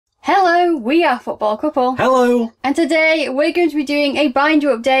Hello, we are Football Couple. Hello! And today we're going to be doing a binder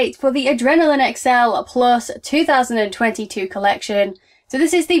update for the Adrenalyn XL Plus 2022 collection. So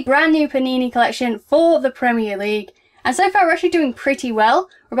this is the brand new Panini collection for the Premier League. And so far we're actually doing pretty well.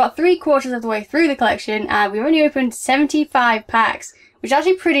 We're about 3/4 of the way through the collection and we've only opened 75 packs, which is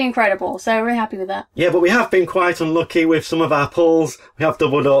actually pretty incredible. So we're really happy with that. Yeah, but we have been quite unlucky with some of our pulls. We have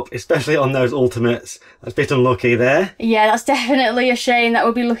doubled up, especially on those ultimates. That's a bit unlucky there. Yeah, that's definitely a shame. That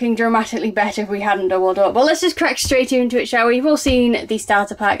would be looking dramatically better if we hadn't doubled up. But let's just crack straight into it, shall we? You've all seen the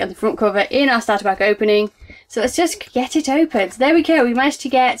starter pack and the front cover in our starter pack opening. So let's just get it open. So there we go. We managed to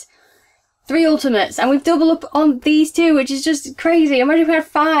get 3 ultimates and we've doubled up on these 2, which is just crazy. Imagine if we had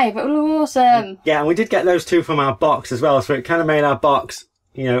 5. It would have been awesome. Yeah, and we did get those 2 from our box as well, so it kind of made our box,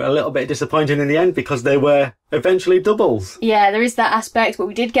 you know, a little bit disappointing in the end because they were eventually doubles. Yeah, there is that aspect, but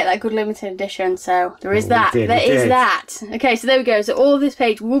we did get that good limited edition, so there is that. There is that. Okay, so there we go. So all of this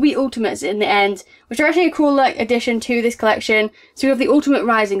page will be ultimates in the end, which are actually a cool addition to this collection. So we have the Ultimate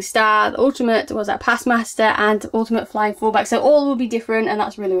Rising Star, the Ultimate, what was that, Pass Master, and Ultimate Flying Fullback. So all will be different, and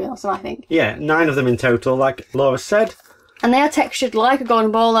that's really, really awesome, I think. Yeah, 9 of them in total, like Laura said. And they are textured like a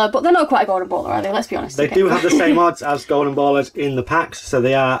Golden Baller, but they're not quite a Golden Baller, are they? Let's be honest. They do have the same odds as Golden Ballers in the packs, so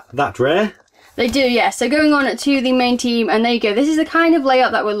they are that rare. They do, yeah. So going on to the main team, and there you go. This is the kind of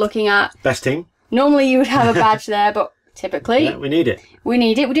layout that we're looking at. Best team. Normally you would have a badge there, but typically... Yeah, we need it. We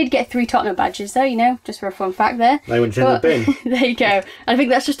need it. We did get 3 Tottenham badges though, you know, just for a fun fact there. They went in the bin. There you go. I think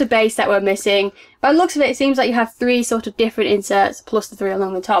that's just a base that we're missing. By the looks of it, it seems like you have 3 sort of different inserts, plus the 3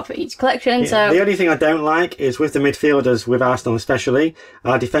 along the top for each collection. Yeah, so the only thing I don't like is with the midfielders, with Arsenal especially,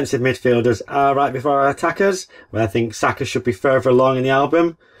 our defensive midfielders are right before our attackers, where I think Saka should be further along in the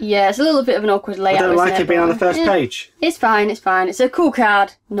album. Yeah, it's a little bit of an awkward layout. I don't like it being on the first page. It's fine, it's fine. It's a cool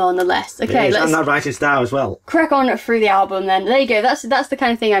card, nonetheless. Okay, let's... And that Rising Star as well. Crack on through the album then. There you go, that's the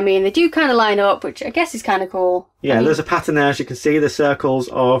kind of thing I mean. They do kind of line up, which I guess is kind of cool. Yeah, there's a pattern there, as you can see, the circles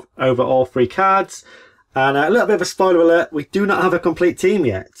of over all 3 cards. And a little bit of a spoiler alert, we do not have a complete team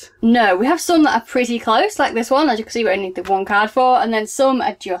yet. No, we have some that are pretty close, like this one, as you can see we only need the 1 card for, and then some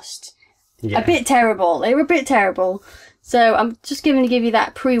are just a bit terrible. They were a bit terrible. So I'm just going to give you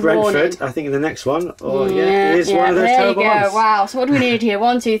that pre-warning. Brentford, I think in the next one. Oh yeah, it is one of those terrible ones. There you go, wow. So what do we need here?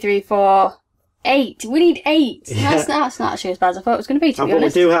 1, 2, 3, 4, 8. We need 8. Yeah. That's not actually as bad as I thought it was going to be, to be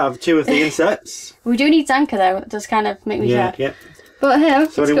honest. But we do have 2 of the inserts. We do need Zanka though, it does kind of make me sad. Yeah. But here,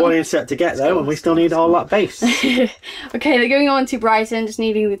 so only 1 insert to get though, and we still need all that base. Okay, they're going on to Brighton, just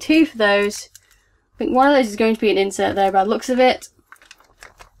needing the 2 for those. I think one of those is going to be an insert there by the looks of it.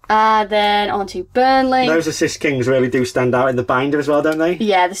 Then on to Burnley. Those assist kings really do stand out in the binder as well, don't they?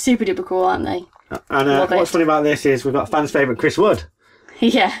 Yeah, they're super duper cool, aren't they? And what's funny about this is we've got fans' favourite Chris Wood.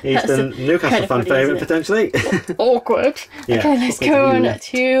 Yeah, he's the Newcastle fan favourite potentially. Awkward. Yeah, okay, let's go on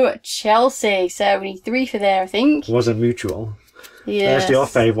to Chelsea. So we need 3 for there, I think. Wasn't mutual. Yeah.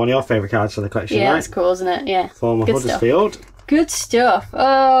 There's one of your favourite cards for the collection, yeah, right? that's cool, isn't it? Yeah. Former Huddersfield. Good stuff.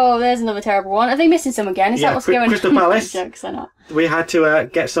 Oh, there's another terrible one. Are they missing some again? Is that what's going on? Crystal Palace. Jokes or not? We had to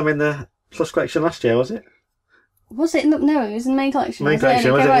get some in the Plus collection last year, was it? Was it? No, it was in the main collection. Main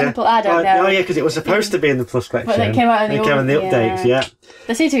collection, was it? Yeah. I don't know. Oh yeah, because it was supposed to be in the Plus collection. But it came out in the updates, yeah.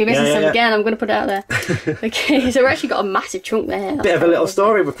 They seem to be missing some again. I'm going to put it out there. Okay, so we've actually got a massive chunk there. Bit of a little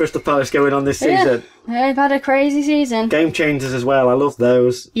story with Crystal Palace going on this season. Yeah, they've had a crazy season. Game changers as well. I love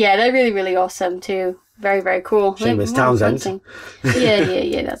those. Yeah, they're really, really awesome too. Very, very cool. Shame it's Townsend.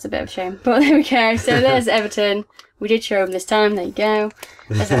 Yeah, that's a bit of a shame. But there we go. So there's Everton. We did show them this time. There you go.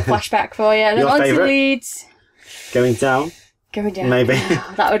 There's a flashback for you. And then on to Leeds. Going down. Maybe.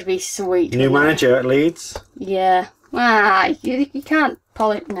 Oh, that would be sweet. New manager at Leeds. Yeah. You can't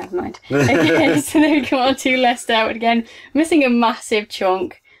polish. Never mind. Okay, so then we come on to Leicester. Again, missing a massive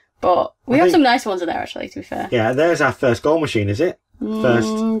chunk. But we have some nice ones in there, actually, to be fair. Yeah, there's our first goal machine, is it? First.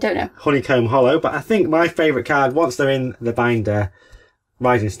 Don't know. Honeycomb Hollow. But I think my favourite card, once they're in the binder,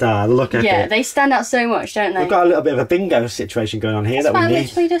 Rising Star, look at it. Yeah, they stand out so much, don't they? We've got a little bit of a bingo situation going on here. That's what I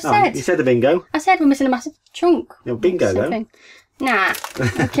literally just said. You said the bingo. I said we're missing a massive chunk. No, bingo though. Nah.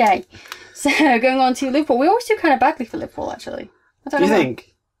 Okay. So going on to Liverpool. We always do kind of badly for Liverpool, actually. I don't know. Do you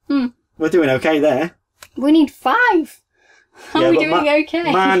think? We're doing okay there. We need 5. How are we doing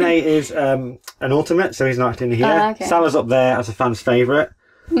okay? Mane is an ultimate, so he's not in here. Okay. Salah's up there as a fan's favourite.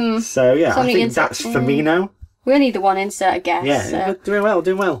 So yeah, I think that's Firmino. We only need the 1 insert, I guess. Yeah, so. Doing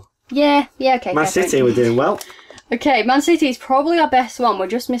well. Yeah, okay. Man City, we're doing well. Okay, Man City is probably our best one. We're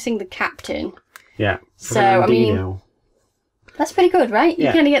just missing the captain. Yeah. So, I mean, that's pretty good, right?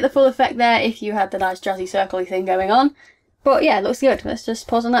 You kind of get the full effect there if you had the nice jazzy circle-y thing going on. But yeah, it looks good. Let's just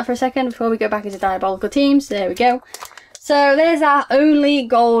pause on that for a second before we go back into diabolical teams. There we go. So there's our only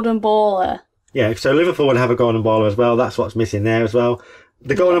golden baller. Yeah, so Liverpool would have a golden baller as well. That's what's missing there as well.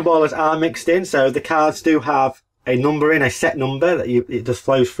 The golden ballers are mixed in, so the cards do have a number in, a set number that it just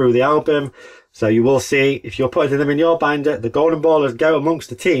flows through the album. So you will see, if you're putting them in your binder, the golden ballers go amongst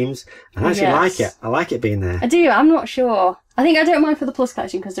the teams. And I actually like it. I like it being there. I do. I'm not sure. I think I don't mind for the plus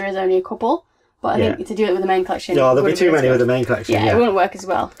collection because there is only a couple. But I think to do it with the main collection... No, there'll be too many with the main collection. Yeah, it wouldn't work as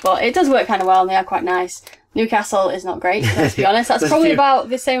well. But it does work kind of well and they are quite nice. Newcastle is not great, let's be honest. That's probably about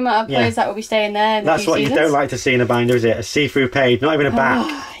the same amount of players that will be staying there in That's what seasons. You don't like to see in a binder, is it? A see-through page, not even a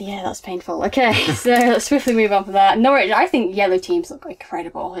back. Yeah, that's painful. Okay, so let's swiftly move on from that. Norwich, I think yellow teams look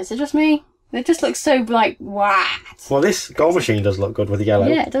incredible. Is it just me? It just looks so, like, what? Well, this goal machine does look good with the yellow.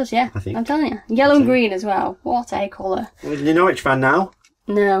 Yeah, it does, yeah. I think. I'm telling you. Yellow and green as well. What a colour. Well, you're a Norwich fan now?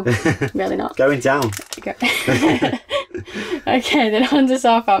 No, really not. Going down. Okay, then on to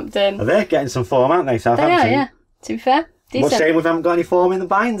Southampton. Well, they're getting some form, aren't they, Southampton? They are, yeah. To be fair, decent. What shame we haven't got any form in the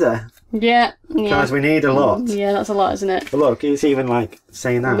binder. Yeah. Because we need a lot. Yeah, that's a lot, isn't it? But look, it's even like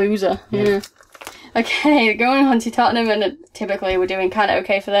saying that. Loser, yeah. Okay, going on to Tottenham, and typically we're doing kind of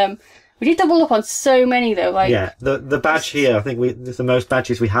okay for them. We did double up on so many though. Like the badge here, I think the most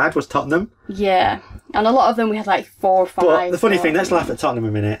badges we had was Tottenham. Yeah, and a lot of them we had like 4 or 5. But the funny thing, let's laugh at Tottenham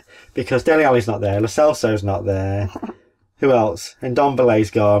a minute, because Dele Alli's not there, Lo Celso's not there. Who else? And Ndombele's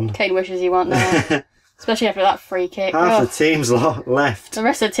gone. Kane wishes he weren't there. Especially after that free kick. Half the team's left. The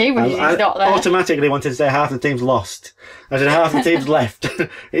rest of the team wishes he's not there. Automatically wanted to say half the team's lost. I said half the team's left.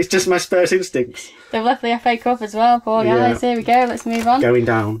 It's just my Spurs instincts. They've left the FA Cup as well, poor guys. Here we go, let's move on. Going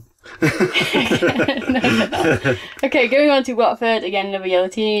down. Okay, going on to Watford, again another yellow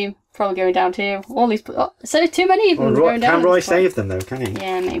team. Probably going down too. All these, so too many of them going down. Can Roy save them though, can he?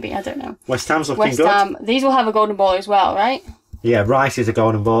 Yeah, maybe, I don't know. West Ham's looking good. These will have a golden ball as well, right? Yeah, Rice is a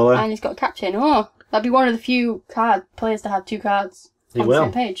golden baller. And he's got a captain. Oh, that'd be one of the few players to have 2 cards on the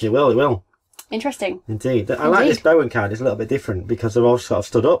same page. He will. Interesting. Indeed. I like this Bowen card. It's a little bit different because they're all sort of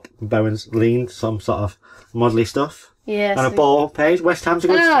stood up. Bowen's leaned, some sort of modelly stuff. Yes. And a ball page. West Ham's a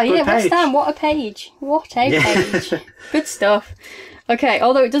good page. West Ham, what a page. What a page. Good stuff. Okay,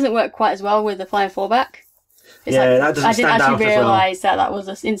 although it doesn't work quite as well with the flying fullback. That doesn't stand out as well. I didn't actually realise that was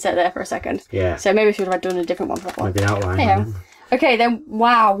an inset there for a second. Yeah. So maybe we should have done a different one for that one. Maybe outline. Okay, then,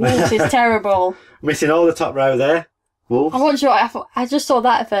 wow, Wolves is terrible. Missing all the top row there. Wolves. I wasn't sure. I just saw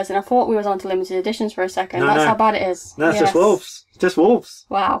that at first and I thought we was on to limited editions for a second. That's how bad it is. No, it's just Wolves. Just Wolves.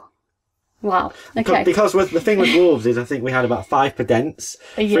 Wow. Okay. Because the thing with Wolves is I think we had about 5 Pedents,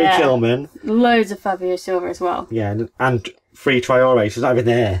 3 Kilman. Loads of Fabio Silva as well. Yeah, and 3 Traore, so it's not even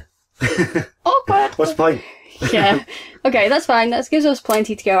there. Awkward. What's the point? Yeah. Okay, that's fine. That gives us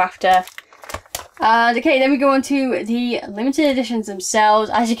plenty to go after. Okay, then we go on to the limited editions themselves.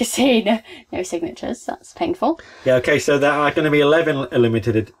 As you can see, no signatures. That's painful. Yeah, okay, so there are going to be 11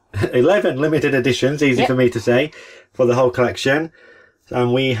 limited editions, easy for me to say, for the whole collection.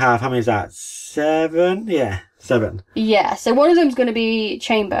 And we have, how many is that? 7? Yeah, 7. Yeah, so one of them's going to be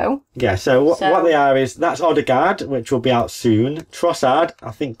Chambo. Yeah, so what they are is, that's Odegaard, which will be out soon. Trossard,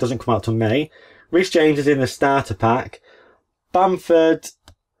 I think, doesn't come out till May. Reece James is in the starter pack. Bamford,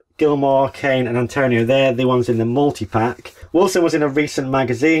 Gilmore, Kane and Antonio, they're the ones in the multi-pack. Wilson was in a recent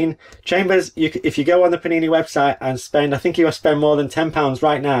magazine. Chambers, if you go on the Panini website and spend, I think you will spend more than £10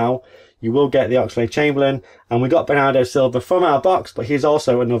 right now, you will get the Oxlade-Chamberlain. And we got Bernardo Silva from our box, but he's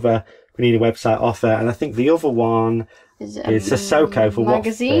also another Panini website offer. And I think the other one is Sissoko for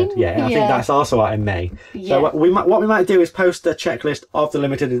magazine? Watford. Yeah, I think that's also out in May. Yeah. So what we might do is post a checklist of the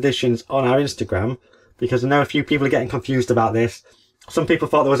limited editions on our Instagram, because I know a few people are getting confused about this. Some people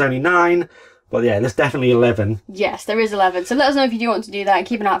thought there was only 9, but yeah, there's definitely 11. Yes, there is 11. So let us know if you do want to do that and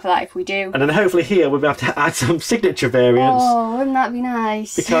keep an eye out for that if we do. And then hopefully here we'll be able to add some signature variants. Oh, wouldn't that be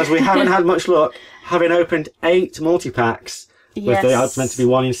nice? Because we haven't had much luck having opened 8 multi-packs with the odds meant to be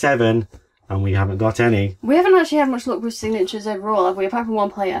 1 in 7, and we haven't got any. We haven't actually had much luck with signatures overall, have we? Apart from one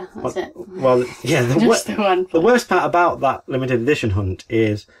player. That's it. Well, yeah. Just the one. The worst part about that limited edition hunt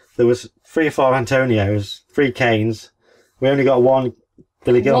is there was 3 or 4 Antonios, 3 Kanes. We only got 1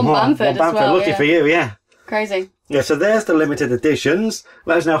 Billy Gilmore. One Bamford as well. Lucky for you, yeah. Crazy. Yeah, so there's the limited editions.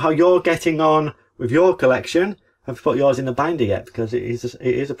 Let us know how you're getting on with your collection. Have you put yours in the binder yet? Because it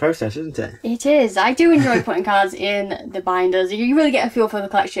is a process, isn't it? It is. I do enjoy putting cards in the binders. You really get a feel for the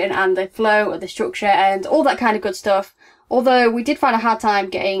collection and the flow, the structure, and all that kind of good stuff. Although we did find a hard time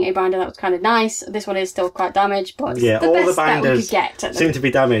getting a binder that was kind of nice. This one is still quite damaged, but it's the best that we could get. Seem to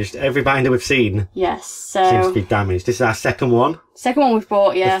be damaged. Every binder we've seen seems to be damaged. This is our second one. Second one we've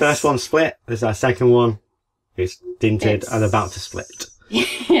bought, yes. The first one split. This is our second one. It's dinted and about to split.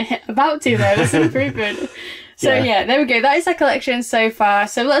 About to, though. That's an improvement. So yeah, there we go. That is our collection so far.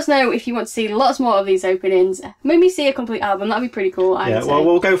 So let us know if you want to see lots more of these openings. Maybe see a complete album. That'd be pretty cool. Yeah, well,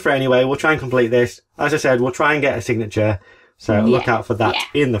 we'll go for it anyway. We'll try and complete this. As I said, we'll try and get a signature. So look out for that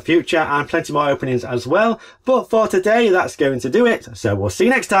in the future, and plenty more openings as well. But for today, that's going to do it. So we'll see you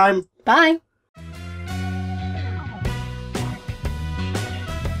next time. Bye.